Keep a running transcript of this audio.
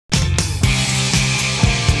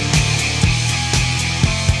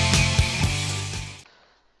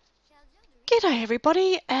G'day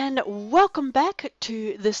everybody and welcome back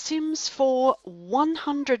to the Sims 4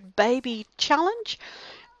 100 Baby Challenge.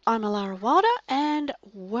 I'm Alara Wilder and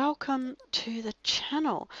welcome to the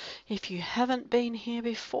channel. If you haven't been here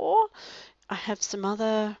before, I have some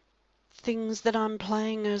other things that I'm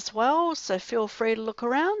playing as well, so feel free to look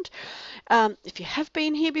around. If you have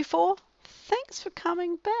been here before, thanks for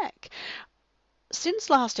coming back.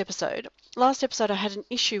 Since last episode I had an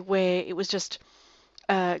issue where it was just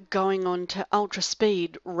going on to ultra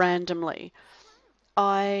speed randomly.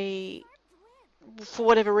 I, for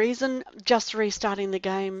whatever reason, just restarting the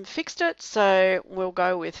game fixed it, so we'll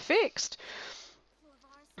go with fixed.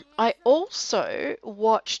 I also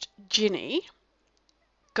watched Ginny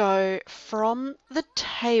go from the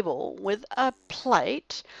table with a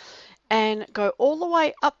plate and go all the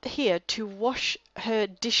way up here to wash her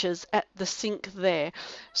dishes at the sink there.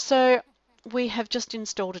 So we have just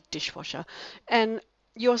installed a dishwasher, and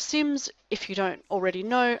your Sims, if you don't already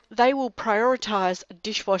know, they will prioritize a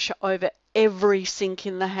dishwasher over every sink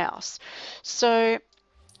in the house. So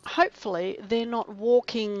hopefully they're not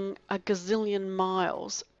walking a gazillion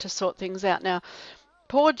miles to sort things out. Now,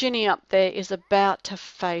 poor Ginny up there is about to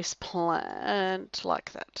face plant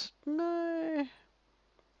like that. No,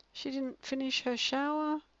 she didn't finish her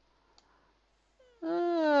shower.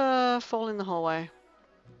 Fall in the hallway.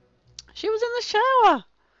 She was in the shower.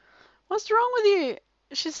 What's wrong with you?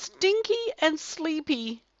 She's stinky and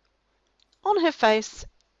sleepy on her face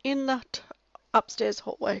in the upstairs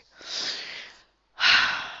hallway.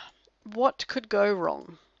 What could go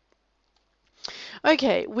wrong?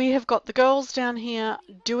 Okay, we have got the girls down here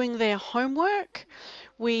doing their homework.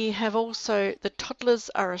 We have also, the toddlers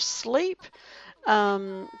are asleep.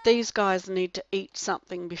 These guys need to eat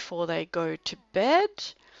something before they go to bed.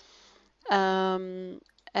 And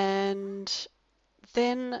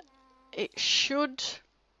then it should,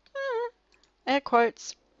 air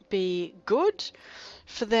quotes, be good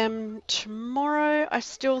for them tomorrow. I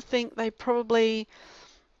still think they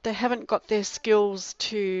haven't got their skills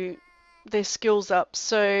up,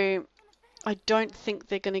 so I don't think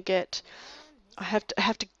they're going to get, I have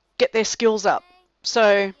to get their skills up.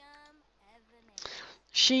 So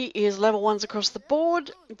she is level 1s across the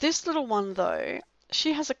board. This little one though,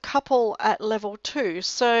 she has a couple at level 2,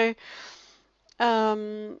 so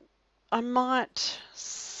I might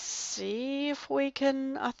see if we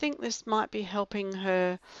can, I think this might be helping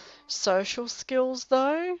her social skills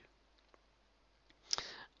though.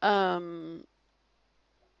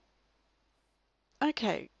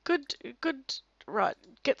 Okay, good, right,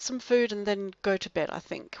 get some food and then go to bed, I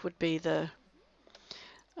think would be the,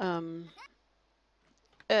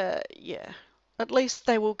 yeah. At least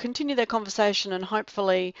they will continue their conversation and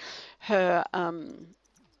hopefully her,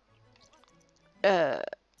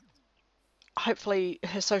 hopefully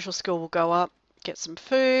her social skill will go up. Get some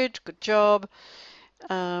food, good job.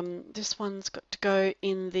 This one's got to go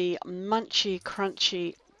in the munchy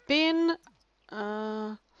crunchy bin.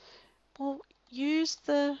 Well, use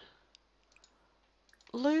the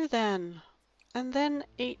loo then, and then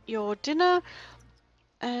eat your dinner.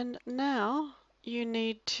 And now you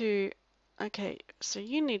need to, okay, so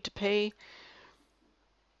you need to pee,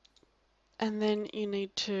 and then you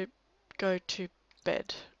need to go to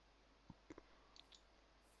bed.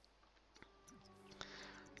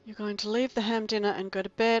 You're going to leave the ham dinner and go to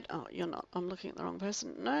bed. Oh, you're not. I'm looking at the wrong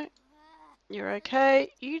person. No, you're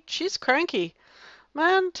okay. She's cranky.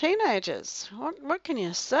 Man, teenagers. What can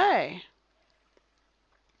you say?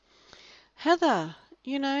 Heather,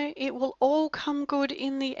 you know, it will all come good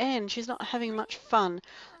in the end. She's not having much fun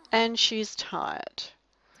and she's tired.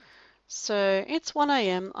 So it's 1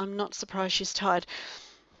 a.m. I'm not surprised she's tired.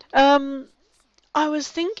 I was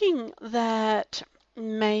thinking that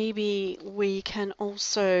maybe we can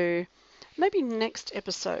also, maybe next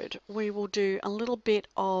episode, we will do a little bit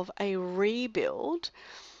of a rebuild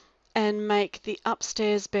and make the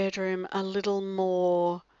upstairs bedroom a little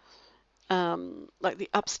more, like the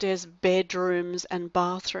upstairs bedrooms and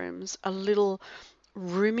bathrooms, a little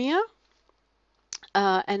roomier,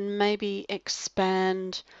 and maybe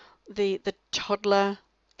expand the toddler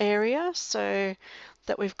area so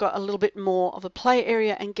that we've got a little bit more of a play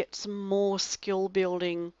area and get some more skill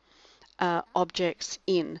building objects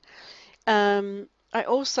in. I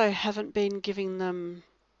also haven't been giving them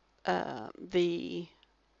the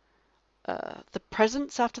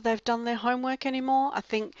presents after they've done their homework anymore. I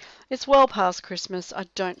think it's well past Christmas. I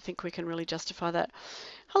don't think we can really justify that.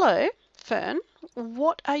 Hello, Fern.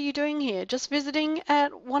 What are you doing here? Just visiting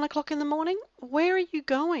at 1 o'clock in the morning? Where are you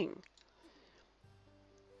going?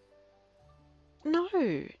 No,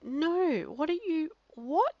 no. What are you...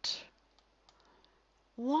 What?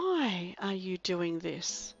 Why are you doing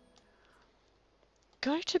this?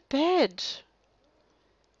 Go to bed.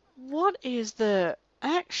 What is the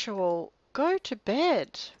actual... Go to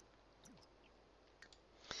bed.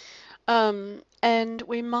 And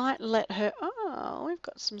we might let her... Oh, we've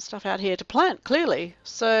got some stuff out here to plant, clearly.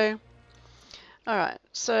 So, alright.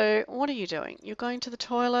 So, what are you doing? You're going to the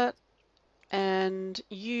toilet and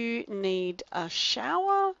you need a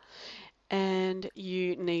shower and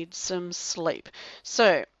you need some sleep.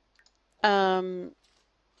 So, oh,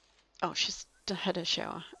 she's had a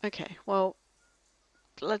shower. Okay, well,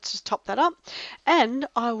 let's just top that up. And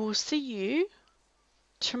I will see you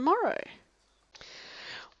tomorrow.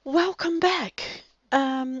 Welcome back.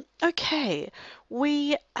 Okay,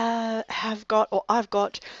 we have got, or I've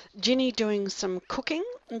got Ginny doing some cooking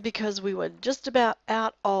because we were just about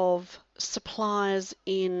out of supplies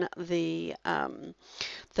in the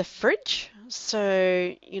fridge.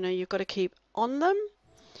 So, you know, you've got to keep on them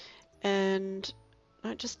and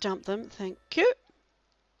don't just dump them. Thank you.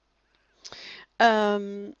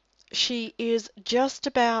 She is just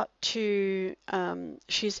about to,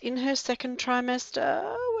 she's in her second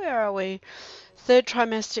trimester. Where are we? Third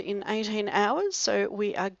trimester in 18 hours. So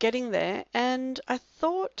we are getting there. And I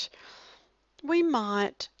thought we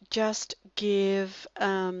might just give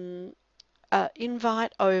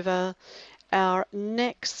invite over our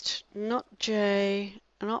next, not Jay,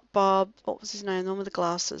 not Bob, what was his name, the one with the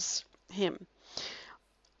glasses, him.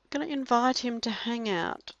 I'm going to invite him to hang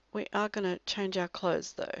out. We are going to change our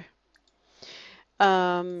clothes though.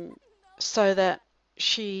 So that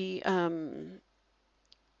she,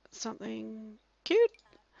 something cute,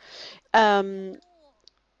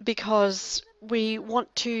 because we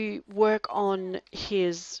want to work on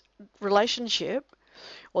his relationship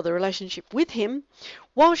or the relationship with him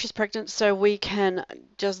while she's pregnant, so we can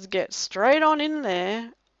just get straight on in there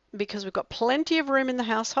because we've got plenty of room in the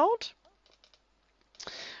household.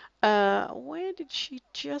 Where did she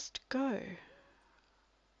just go?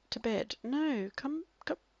 To bed. No, come.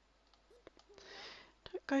 Don't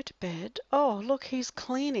go to bed. Oh, look, he's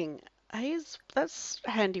cleaning. That's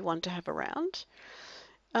a handy one to have around.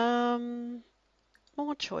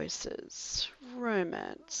 More choices.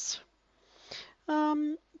 Romance.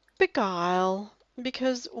 Beguile,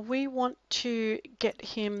 because we want to get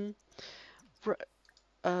him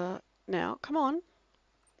now. Come on.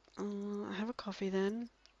 Have a coffee then.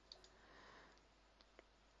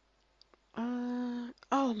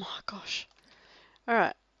 Oh my gosh.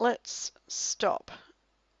 Alright, let's stop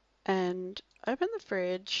and open the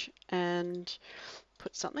fridge and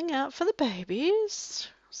put something out for the babies.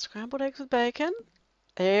 Scrambled eggs with bacon.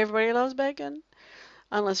 Everybody loves bacon.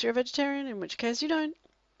 Unless you're a vegetarian, in which case you don't.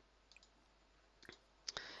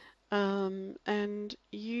 And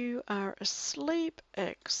you are asleep.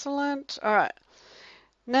 Excellent. Alright.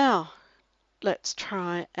 Now, let's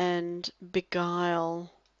try and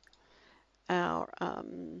beguile our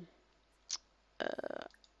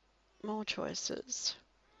more choices.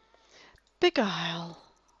 Beguile.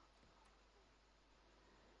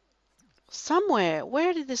 Somewhere.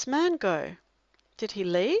 Where did this man go? Did he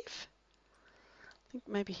leave? I think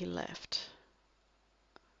maybe he left.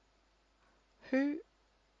 Who?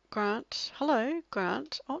 Grant. Hello,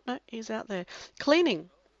 Grant. Oh, no, he's out there. Cleaning.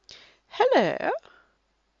 Hello.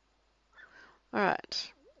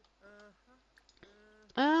 Alright.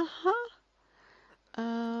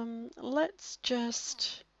 Let's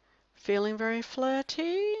just... Feeling very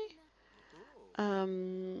flirty.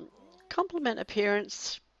 Compliment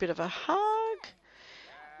appearance. Bit of a hug.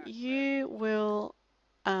 You will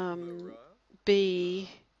be...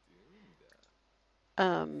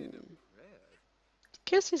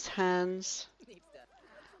 kiss his hands.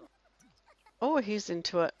 Oh, he's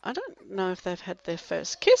into it. I don't know if they've had their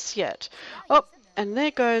first kiss yet. Oh, and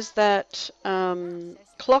there goes that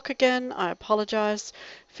clock again. I apologize.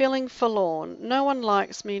 Feeling forlorn. No one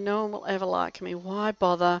likes me. No one will ever like me. Why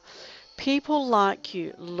bother? People like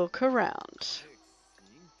you. Look around.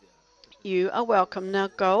 You are welcome. Now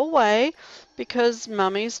go away because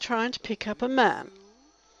Mummy's trying to pick up a man.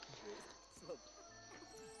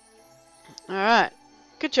 Alright.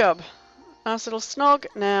 Good job. Nice little snog.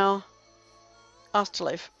 Now, ask to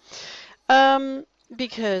leave.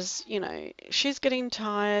 Because, you know, she's getting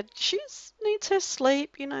tired. She needs her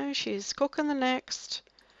sleep, you know. She's cooking the next.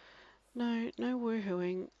 No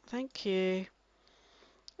woohooing. Thank you.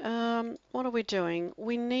 What are we doing?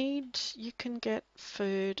 We need... You can get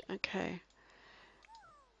food. Okay.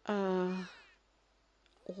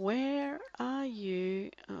 Where are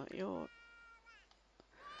you? Oh, you're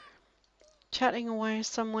chatting away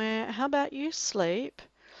somewhere. How about you sleep?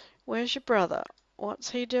 Where's your brother?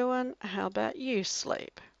 what's he doing? How about you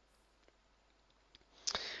sleep?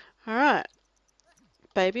 All right.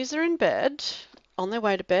 Babies are in bed, on their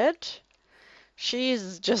way to bed.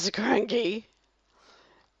 She's just cranky.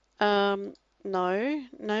 No,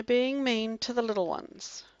 no being mean to the little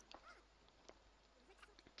ones.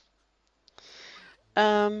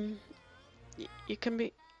 You can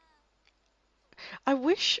be... I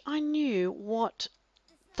wish I knew what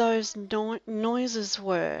those noises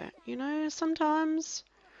were. You know, sometimes.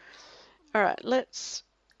 All right, let's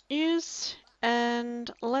use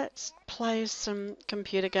and let's play some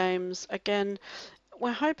computer games again.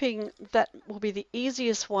 We're hoping that will be the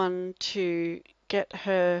easiest one to get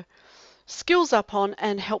her skills up on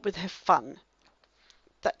and help with her fun.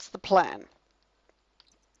 That's the plan.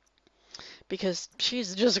 Because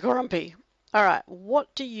she's just grumpy. All right,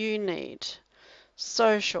 what do you need?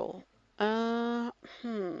 Social. You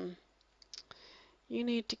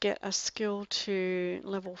need to get a skill to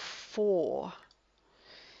level 4.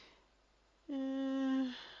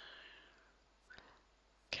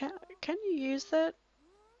 Can you use that?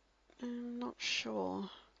 I'm not sure.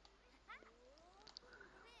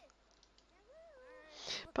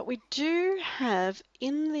 But we do have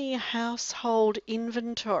in the household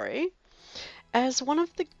inventory as one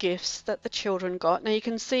of the gifts that the children got. Now you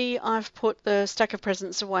can see I've put the stack of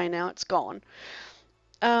presents away now, it's gone.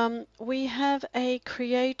 We have a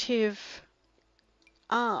creative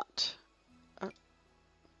art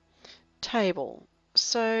table.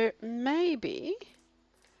 So maybe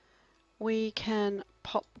we can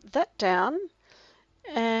pop that down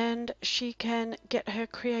and she can get her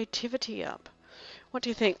creativity up. What do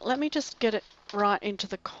you think? Let me just get it right into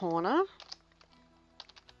the corner.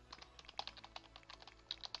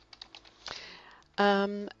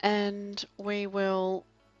 And we will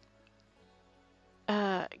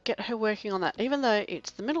get her working on that. Even though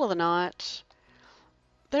it's the middle of the night,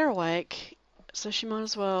 they're awake, so she might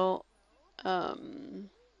as well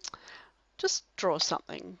just draw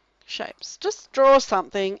something. Shapes. Just draw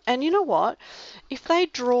something. And you know what? If they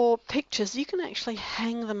draw pictures, you can actually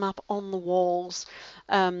hang them up on the walls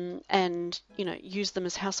and, you know, use them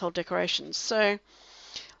as household decorations. So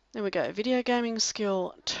there we go. Video gaming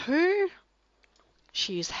skill 2.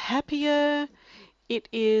 She's happier. It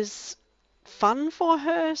is fun for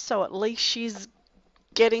her, so at least she's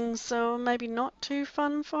getting some maybe not too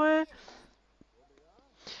fun for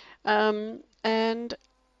her. And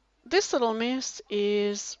this little miss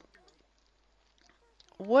is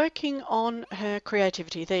working on her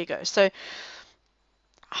creativity. There you go. So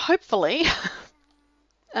hopefully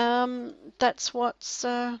that's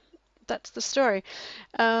the story.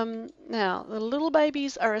 Now the little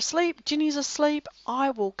babies are asleep. Ginny's asleep.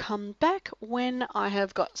 I will come back when I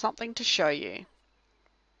have got something to show you.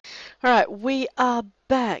 All right, we are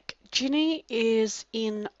back. Ginny is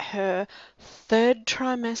in her 3rd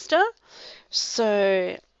trimester,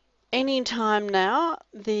 so anytime now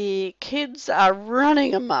the kids are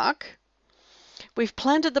running amok. We've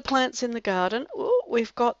planted the plants in the garden. Ooh,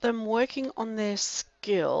 we've got them working on their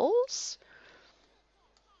skills.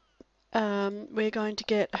 We're going to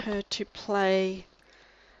get her to play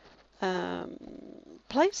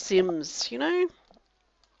Sims, you know.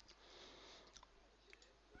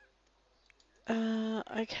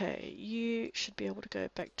 Okay, you should be able to go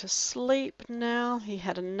back to sleep now. He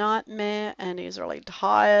had a nightmare and he's really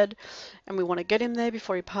tired, and we want to get him there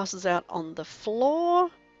before he passes out on the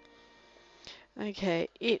floor. Okay,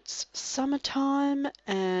 it's summertime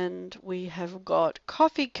and we have got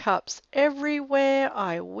coffee cups everywhere.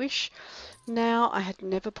 I wish now I had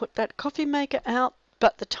never put that coffee maker out,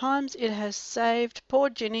 but the times it has saved poor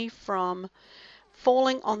Ginny from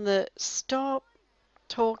falling on the stop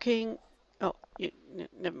talking. Oh,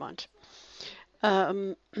 never mind.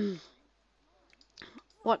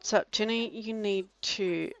 What's up, Ginny? You need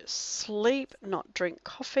to sleep, not drink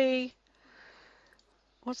coffee.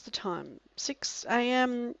 What's the time? 6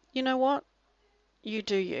 a.m. You know what? You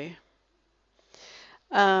do you.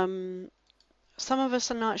 Some of us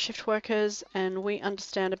are night shift workers and we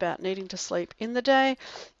understand about needing to sleep in the day.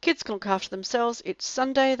 Kids can look after themselves. It's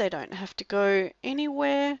Sunday. They don't have to go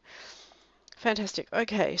anywhere. Fantastic.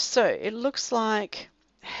 Okay, so it looks like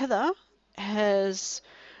Heather has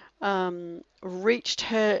reached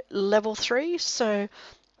her level 3. So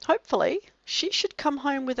hopefully she should come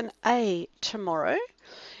home with an A tomorrow.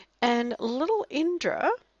 And little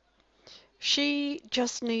Indra, she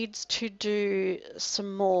just needs to do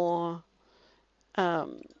some more draw.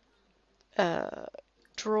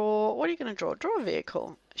 What are you going to draw? Draw a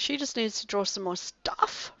vehicle. She just needs to draw some more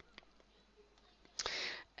stuff.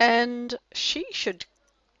 And she should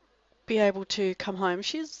be able to come home.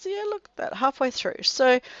 She's, yeah, look at that, halfway through.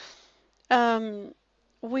 So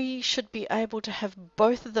we should be able to have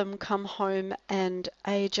both of them come home and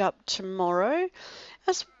age up tomorrow,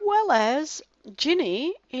 as well as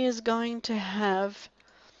Ginny is going to have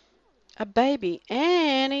a baby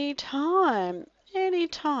anytime.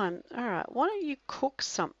 Anytime. All right, why don't you cook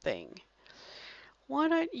something? Why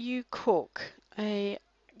don't you cook a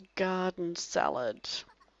garden salad?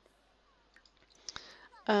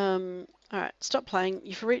 All right, stop playing.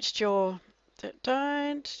 You've reached your...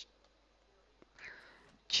 Don't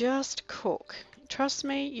just cook. Trust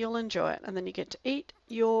me, you'll enjoy it. And then you get to eat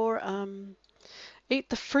your eat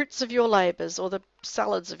the fruits of your labours, or the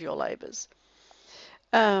salads of your labours.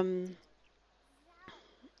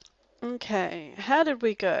 Okay, how did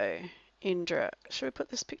we go, Indra? Should we put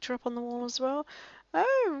this picture up on the wall as well?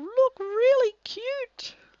 Oh, look, really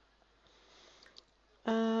cute.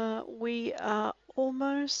 We are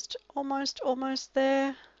almost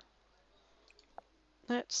there.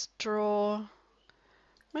 Let's draw,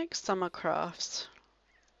 make summer crafts.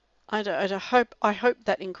 I hope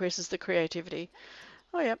that increases the creativity.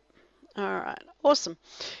 Oh, yep. All right, awesome.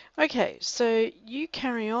 Okay, so you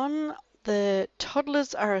carry on. The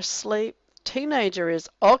toddlers are asleep. Teenager is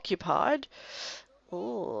occupied.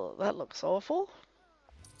 Oh, that looks awful.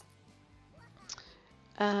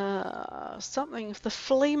 Something if the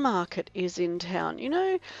flea market is in town. You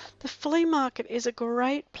know, the flea market is a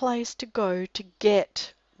great place to go to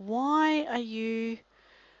get. Why are you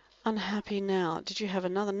unhappy now? Did you have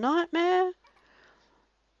another nightmare?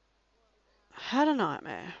 Had a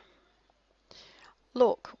nightmare.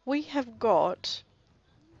 Look, we have got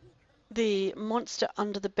the monster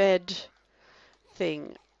under the bed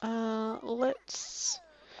thing.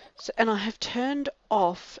 And I have turned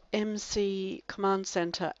off MC Command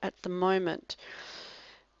Center at the moment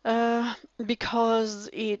because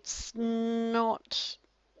it's not,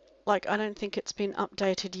 like, I don't think it's been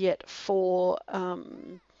updated yet for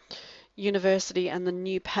University and the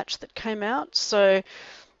new patch that came out. So,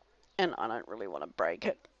 and I don't really want to break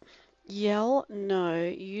it. Yell? No,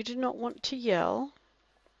 you do not want to yell.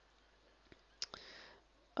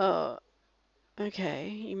 Okay,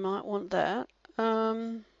 you might want that.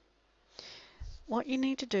 What you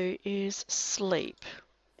need to do is sleep,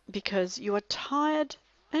 because you are tired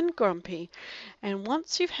and grumpy, and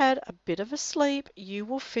once you've had a bit of a sleep, you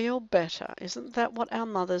will feel better. Isn't that what our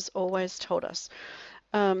mothers always told us?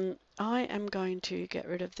 I am going to get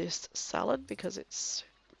rid of this salad because it's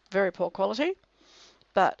very poor quality,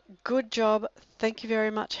 but good job. Thank you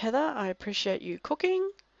very much, Heather. I appreciate you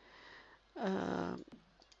cooking.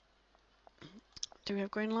 Do we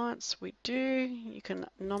have green lights? We do. You can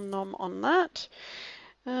nom nom on that.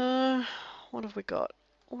 What have we got?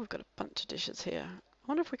 Oh, we've got a bunch of dishes here. I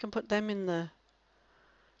wonder if we can put them in the...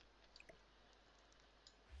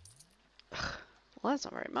 Well, that's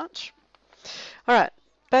not very much. All right,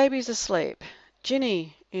 baby's asleep.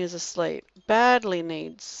 Ginny is asleep. Badly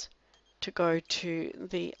needs to go to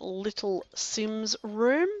the little Sims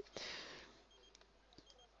room.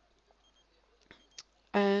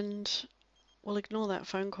 And we'll ignore that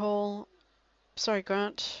phone call. Sorry,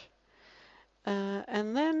 Grant.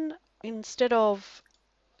 And then instead of...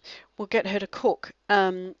 We'll get her to cook,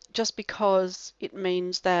 just because it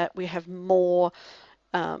means that we have more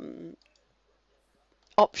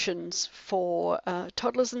options for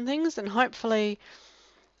toddlers and things, and hopefully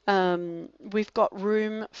we've got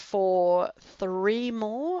room for 3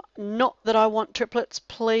 more. Not that I want triplets,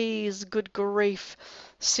 please, good grief,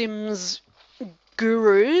 Sims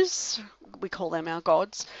gurus, we call them our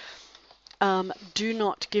gods. Do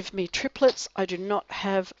not give me triplets. I do not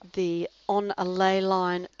have the on a ley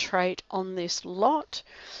line trait on this lot.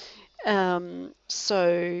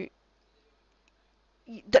 So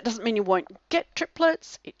that doesn't mean you won't get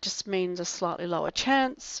triplets. It just means a slightly lower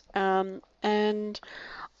chance. And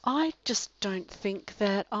I just don't think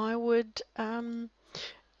that I would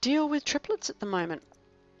deal with triplets at the moment.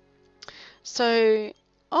 So,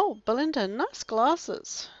 oh, Belinda, nice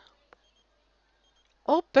glasses.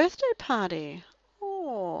 Oh, birthday party.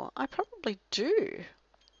 Oh, I probably do.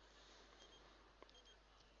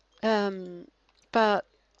 But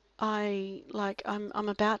I'm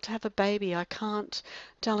about to have a baby. I can't,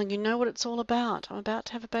 darling, you know what it's all about. I'm about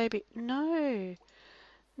to have a baby. No,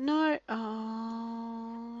 no.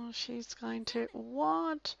 Oh, she's going to,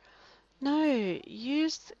 what? No,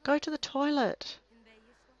 go to the toilet.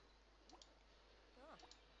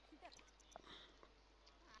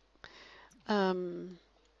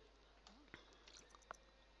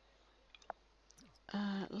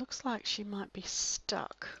 Looks like she might be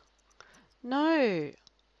stuck. No.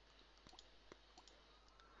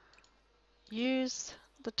 use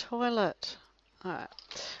the toilet. All right,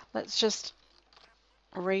 let's just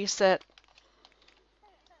reset.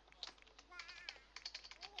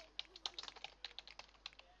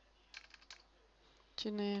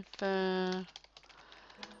 Ginnifer.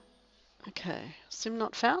 Okay, sim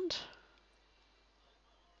not found.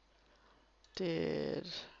 Did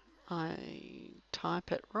I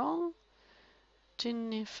type it wrong?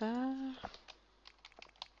 Ginnifer.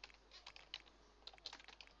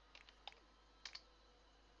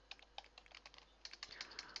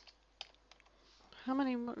 How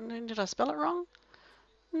many, did I spell it wrong?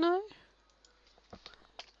 No.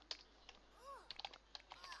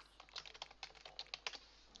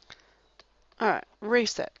 Alright,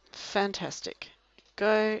 reset. Fantastic.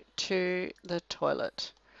 Go to the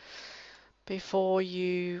toilet before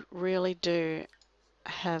you really do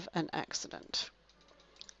have an accident.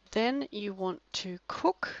 Then you want to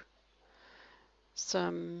cook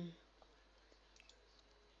some,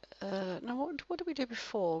 no, what did we do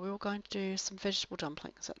before? We were going to do some vegetable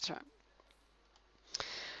dumplings, that's right.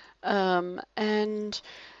 And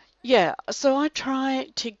yeah, so I try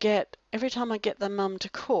to get, every time I get the mum to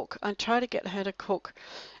cook, I try to get her to cook,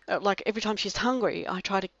 like every time she's hungry, I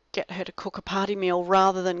try to get her to cook a party meal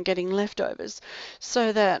rather than getting leftovers,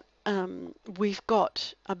 so that we've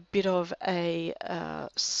got a bit of a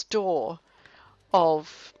store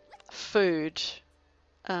of food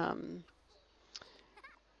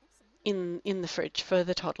in the fridge for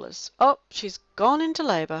the toddlers. Oh, she's gone into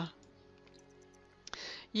labour.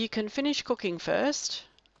 You can finish cooking first.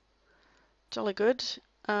 Jolly good.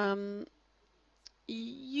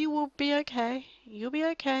 You will be okay. You'll be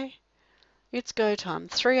okay. It's go time.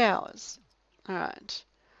 3 hours. All right.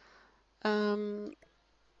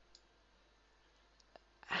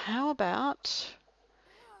 How about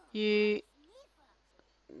you,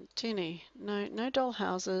 Ginny? No doll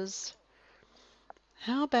houses.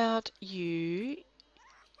 How about you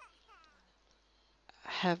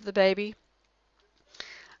have the baby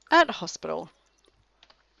at hospital,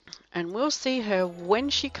 and we'll see her when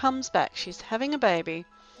she comes back. She's having a baby.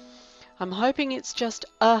 I'm hoping it's just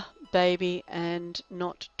a baby and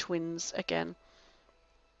not twins again.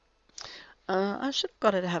 I should have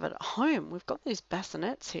got her to have it at home. We've got these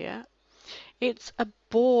bassinets here. It's a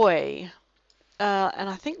boy. And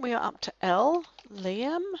I think we are up to L,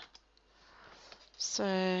 Liam.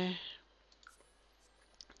 So,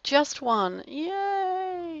 just one.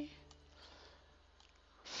 Yay!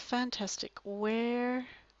 Fantastic. Where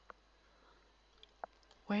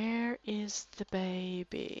is the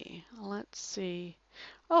baby? Let's see.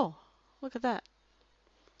 Oh, look at that.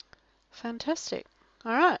 Fantastic.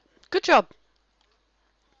 All right. Good job.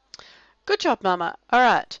 Good job, Mama. All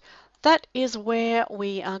right. That is where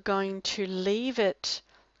we are going to leave it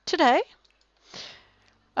today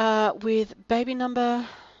with baby number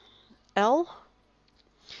L.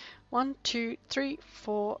 1, 2, 3,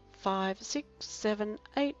 4, 5, 6, 7,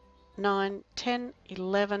 8, 9, 10,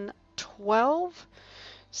 11, 12.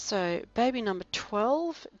 So baby number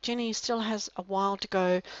 12, Ginny still has a while to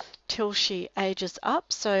go till she ages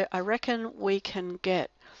up. So I reckon we can get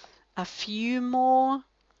a few more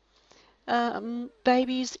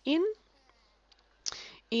babies in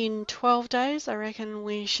 12 days. I reckon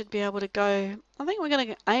we should be able to go, I think we're going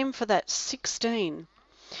to aim for that 16.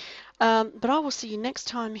 But I will see you next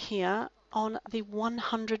time here on the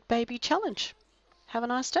 100 Baby Challenge. Have a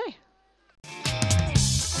nice day.